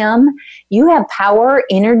with him. You have power,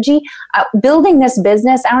 energy. Building this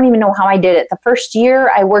business, I don't even know how I did it. The first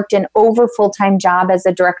year I worked an over full-time job as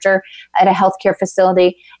a director at a healthcare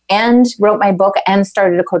facility and wrote my book and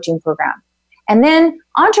started a coaching program. And then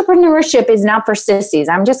entrepreneurship is not for sissies.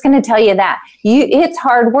 I'm just going to tell you that. It's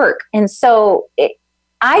hard work. And so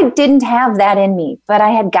I didn't have that in me, but I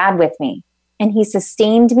had God with me. And he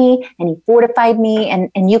sustained me and he fortified me.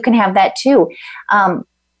 And you can have that too.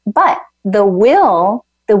 But the will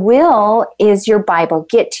is your Bible.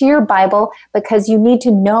 Get to your Bible because you need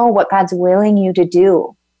to know what God's willing you to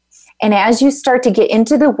do. And as you start to get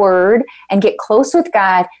into the Word and get close with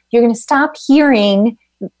God, you're going to stop hearing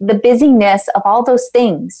the busyness of all those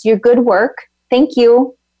things. Your good work. Thank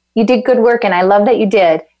you. You did good work, and I love that you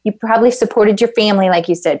did. You probably supported your family, like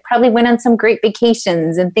you said, probably went on some great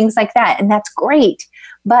vacations and things like that, and that's great.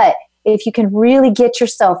 But if you can really get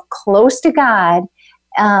yourself close to God,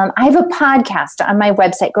 I have a podcast on my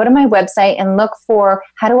website. Go to my website and look for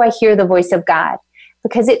How Do I Hear the Voice of God?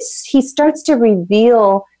 Because he starts to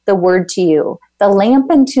reveal the Word to you, the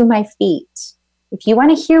lamp unto my feet. If you want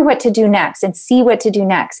to hear what to do next and see what to do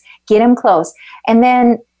next, get him close. And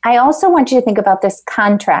then I also want you to think about this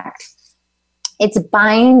contract. It's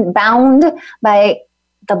bound by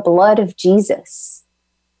the blood of Jesus.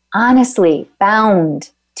 Honestly, bound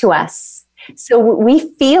to us. So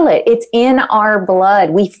we feel it. It's in our blood.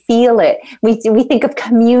 We feel it. We think of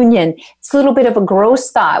communion. It's a little bit of a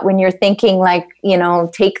gross thought when you're thinking like,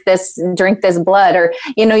 take this, drink this blood, or,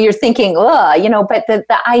 you're thinking, but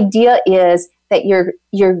the idea is that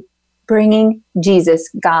you're bringing Jesus,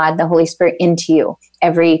 God, the Holy Spirit into you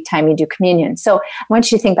every time you do communion. So I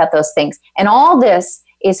want you to think about those things. And all this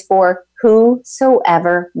is for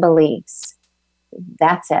whosoever believes.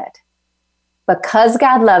 That's it. Because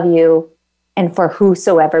God loves you and for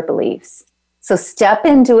whosoever believes. So step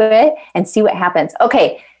into it and see what happens.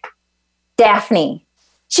 Okay, Daphne,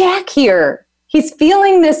 Jack here. He's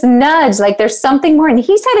feeling this nudge, like there's something more, and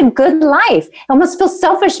he's had a good life. Almost feels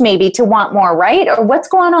selfish maybe to want more, right? Or what's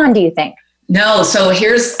going on, do you think? No, so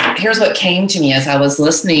here's what came to me as I was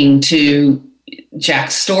listening to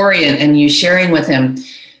Jack's story and you sharing with him.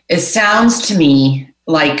 It sounds to me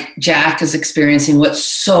like Jack is experiencing what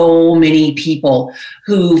so many people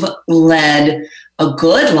who've led a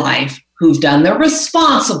good life, who've done the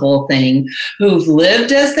responsible thing, who've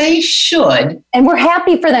lived as they should. And we're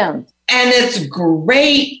happy for them. And it's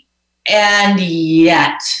great. And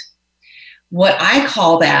yet, what I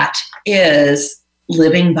call that is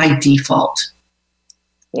living by default.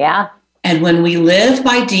 Yeah. And when we live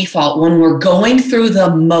by default, when we're going through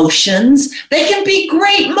the motions, they can be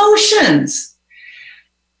great motions.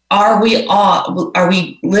 Are we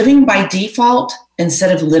living by default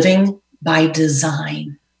instead of living by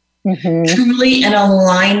design? Mm-hmm. Truly in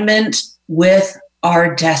alignment with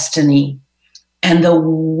our destiny. And the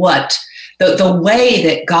way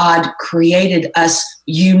that God created us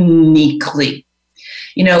uniquely.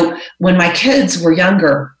 When my kids were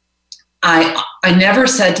younger, I never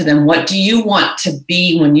said to them, what do you want to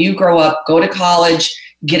be when you grow up, go to college,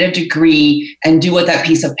 get a degree, and do what that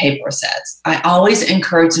piece of paper says? I always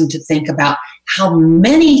encouraged them to think about how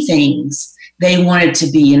many things they wanted to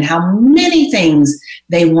be and how many things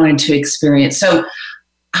they wanted to experience. So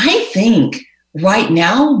I think right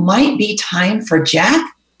now might be time for Jack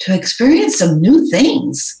to experience some new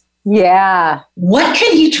things. Yeah. What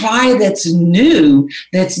can he try that's new,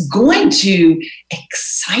 that's going to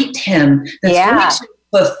excite him, that's going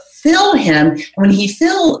to fulfill him? When he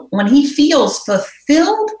feels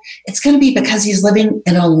fulfilled, it's going to be because he's living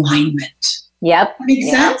in alignment. Yep.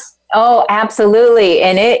 Makes sense? Oh, absolutely.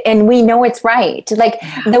 And we know it's right. Like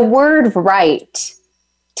the word right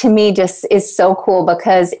to me just is so cool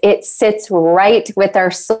because it sits right with our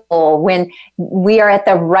soul when we are at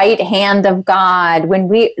the right hand of God. When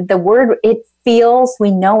the word, it feels, we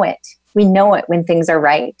know it. We know it when things are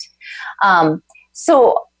right.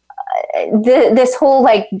 This whole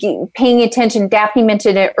paying attention, Daphne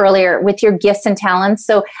mentioned it earlier with your gifts and talents.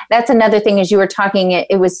 So that's another thing as you were talking,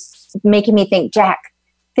 it was making me think, Jack,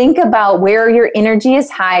 think about where your energy is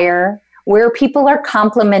higher, where people are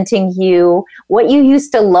complimenting you, what you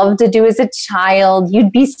used to love to do as a child.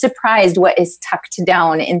 You'd be surprised what is tucked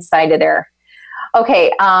down inside of there.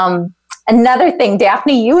 Okay, Another thing,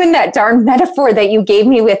 Daphne, you and that darn metaphor that you gave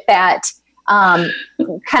me with that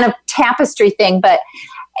kind of tapestry thing, but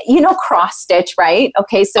cross stitch, right?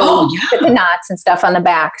 Okay, so put the knots and stuff on the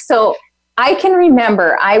back. So I can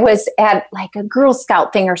remember I was at like a Girl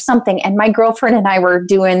Scout thing or something, and my girlfriend and I were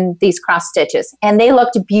doing these cross stitches, and they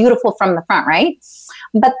looked beautiful from the front, right?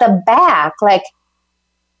 But the back, like,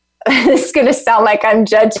 this is going to sound like I'm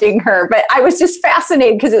judging her, but I was just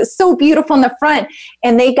fascinated because it was so beautiful in the front,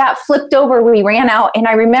 and they got flipped over. We ran out, and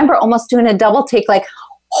I remember almost doing a double take, like,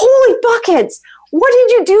 holy buckets, what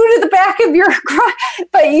did you do to the back of your cross?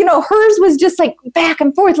 But, hers was just like back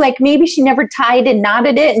and forth, like maybe she never tied and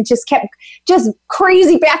knotted it and just kept just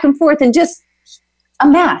crazy back and forth and just a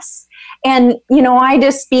mess. And, I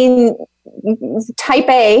just being type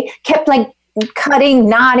A, kept like cutting,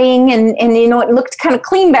 knotting, and it looked kind of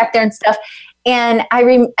clean back there and stuff. And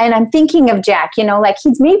I'm thinking of Jack, like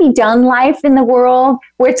he's maybe done life in the world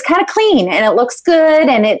where it's kind of clean and it looks good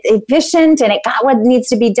and it's efficient and it got what needs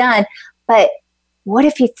to be done. But what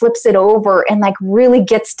if he flips it over and like really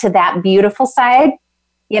gets to that beautiful side?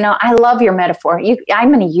 I love your metaphor.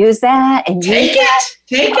 I'm going to use that and take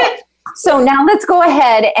it. So now let's go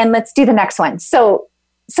ahead and let's do the next one. So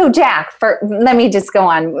Jack, let me just go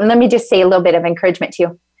on. Let me just say a little bit of encouragement to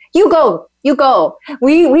you. You go.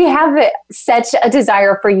 We have such a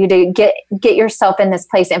desire for you to get yourself in this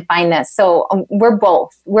place and find this. So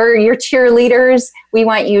we're your cheerleaders. We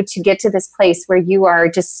want you to get to this place where you are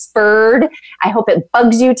just spurred. I hope it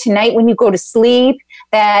bugs you tonight when you go to sleep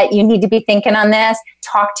that you need to be thinking on this.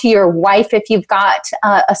 Talk to your wife if you've got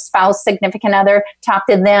a spouse, significant other. Talk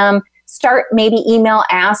to them. Start maybe email,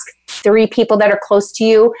 ask 3 people that are close to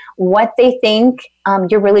you what they think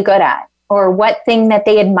you're really good at, or what thing that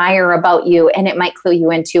they admire about you, and it might clue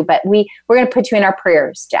you into. But we're going to put you in our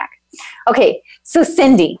prayers, Jack. Okay, so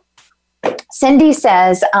Cindy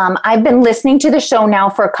says, I've been listening to the show now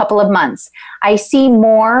for a couple of months. I see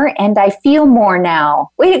more and I feel more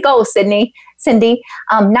now. Way to go, Cindy.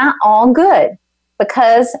 Not all good,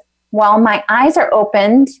 because while my eyes are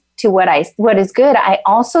opened to what is good, I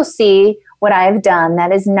also see what I have done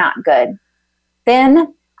that is not good.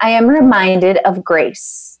 Then I am reminded of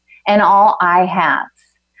grace and all I have.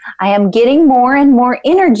 I am getting more and more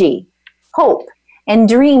energy, hope, and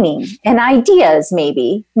dreaming, and ideas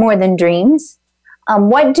maybe more than dreams.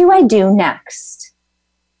 What do I do next?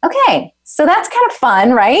 Okay, so that's kind of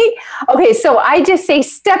fun, right? Okay, so I just say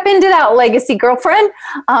step into that legacy, girlfriend.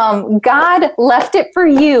 God left it for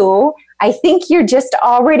you. I think you're just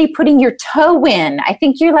already putting your toe in. I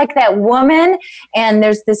think you're like that woman, and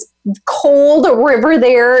there's this cold river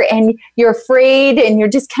there, and you're afraid, and you're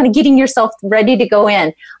just kind of getting yourself ready to go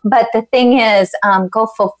in. But the thing is, go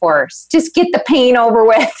full force. Just get the pain over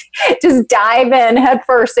with. Just dive in head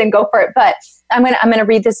first and go for it. But I'm gonna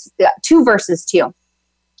read this 2 verses to you.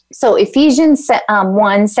 So Ephesians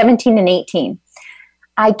 1:17 and 18.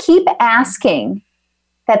 I keep asking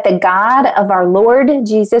that the God of our Lord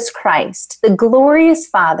Jesus Christ, the glorious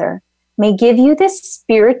Father, may give you this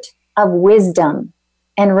spirit of wisdom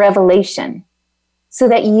and revelation so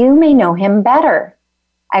that you may know him better.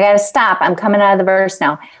 I got to stop. I'm coming out of the verse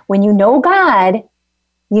now. When you know God,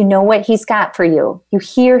 you know what he's got for you. You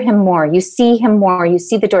hear him more. You see him more. You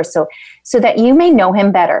see the door. So that you may know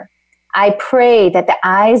him better. I pray that the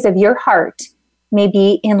eyes of your heart may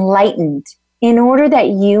be enlightened in order that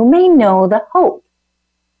you may know the hope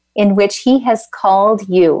in which he has called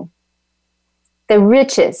you, the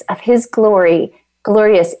riches of his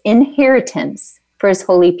glorious inheritance for his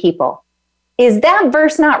holy people. Is that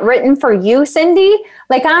verse not written for you, Cindy?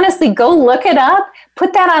 Like, honestly, go look it up,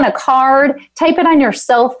 put that on a card, type it on your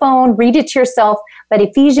cell phone, read it to yourself. But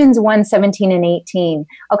Ephesians 1:17 and 18.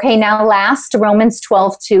 Okay, now last, Romans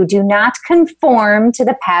 12:2. Do not conform to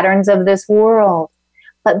the patterns of this world,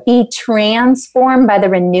 but be transformed by the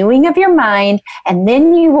renewing of your mind, and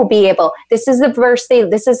then you will be able, this is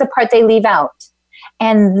the part they leave out,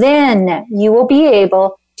 and then you will be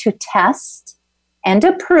able to test and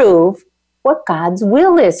approve what God's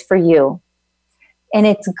will is for you. And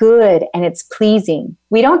it's good and it's pleasing.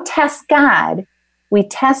 We don't test God. We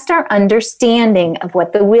test our understanding of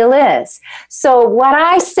what the will is. So what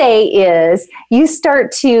I say is you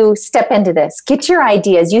start to step into this. Get your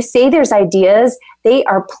ideas. You say there's ideas. They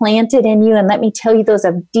are planted in you. And let me tell you, those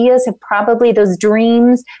ideas those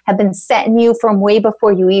dreams have been set in you from way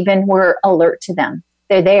before you even were alert to them.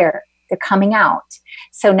 They're there. They're coming out.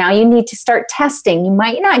 So now you need to start testing. You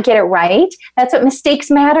might not get it right. That's what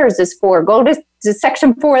Mistakes Matters is for. Go to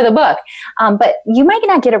section 4 of the book. But you might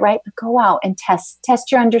not get it right, but go out and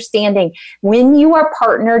test your understanding. When you are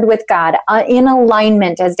partnered with God, in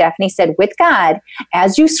alignment, as Daphne said, with God,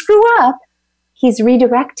 as you screw up, He's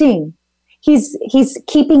redirecting. He's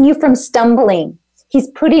keeping you from stumbling. He's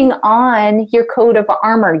putting on your coat of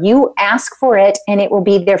armor. You ask for it and it will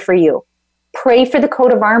be there for you. Pray for the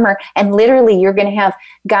coat of armor, and literally you're going to have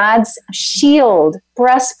God's shield,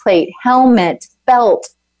 breastplate, helmet, belt,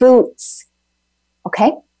 boots.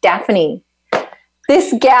 Okay, Daphne,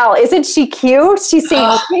 this gal, isn't she cute? She's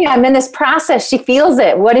saying, okay, I'm in this process. She feels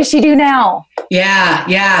it. What does she do now?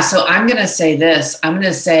 Yeah. So I'm going to say this. I'm going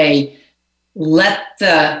to say, let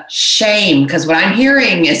the shame, because what I'm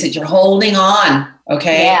hearing is that you're holding on,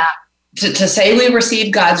 okay? Yeah. To say we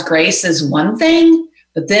receive God's grace is one thing,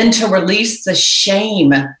 but then to release the shame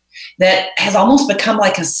that has almost become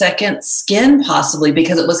like a second skin, possibly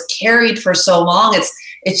because it was carried for so long.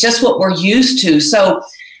 It's just what we're used to. So,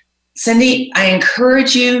 Cindy, I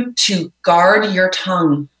encourage you to guard your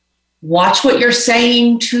tongue. Watch what you're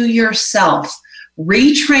saying to yourself.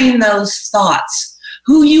 Retrain those thoughts.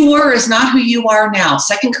 Who you were is not who you are now.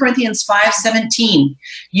 2 Corinthians 5:17.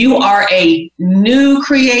 You are a new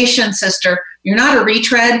creation, sister. You're not a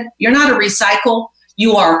retread. You're not a recycle.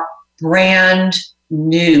 You are brand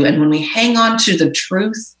new. And when we hang on to the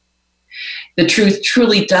truth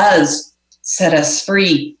truly does set us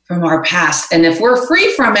free from our past. And if we're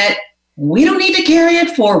free from it, we don't need to carry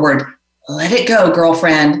it forward. Let it go,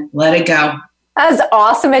 girlfriend. Let it go. That's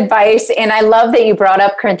awesome advice. And I love that you brought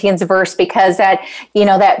up Corinthians verse, because that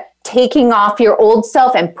taking off your old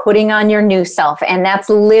self and putting on your new self. And that's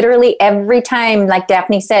literally every time, like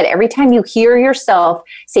Daphne said, every time you hear yourself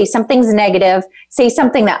say something's negative, say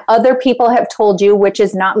something that other people have told you, which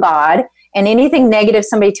is not God, and anything negative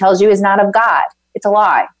somebody tells you is not of God. It's a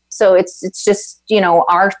lie. So it's just,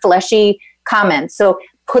 our fleshy comments. So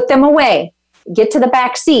put them away, get to the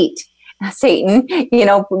back seat. Satan,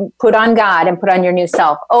 put on God and put on your new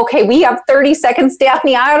self. Okay, we have 30 seconds,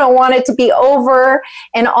 Daphne. I don't want it to be over.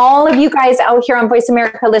 And all of you guys out here on Voice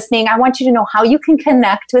America listening, I want you to know how you can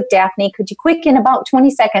connect with Daphne. Could you quick, in about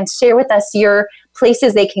 20 seconds, share with us your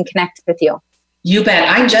places they can connect with you? You bet.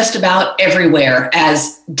 I'm just about everywhere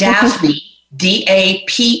as Daphne, Daphne,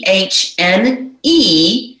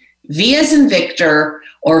 V as in Victor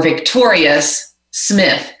or Victorious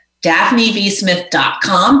Smith.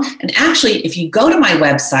 DaphneVSmith.com. And actually, if you go to my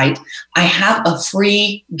website, I have a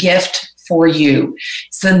free gift for you.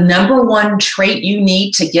 It's the number one trait you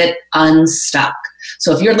need to get unstuck.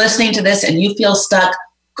 So if you're listening to this and you feel stuck,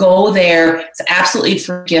 go there. It's an absolutely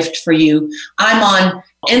free gift for you. I'm on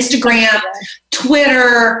Instagram,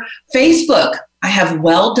 Twitter, Facebook. I have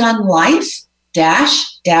Well Done Life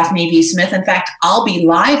Daphne V. Smith. In fact, I'll be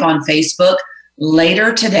live on Facebook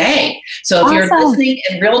later today. So if you're listening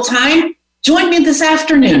in real time, join me this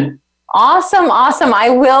afternoon. Awesome. I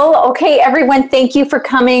will. Okay, everyone, thank you for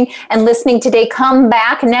coming and listening today. Come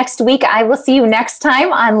back next week. I will see you next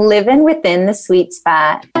time on Living Within the Sweet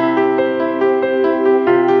Spot.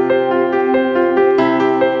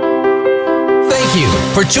 Thank you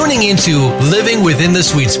for tuning into Living Within the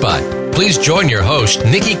Sweet Spot. Please join your host,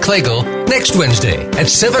 Nikki Klegel, next Wednesday at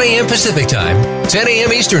 7 a.m. Pacific Time, 10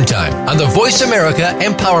 a.m. Eastern Time on the Voice America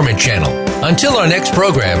Empowerment Channel. Until our next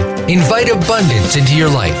program, invite abundance into your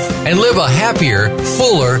life and live a happier,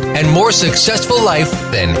 fuller, and more successful life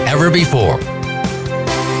than ever before.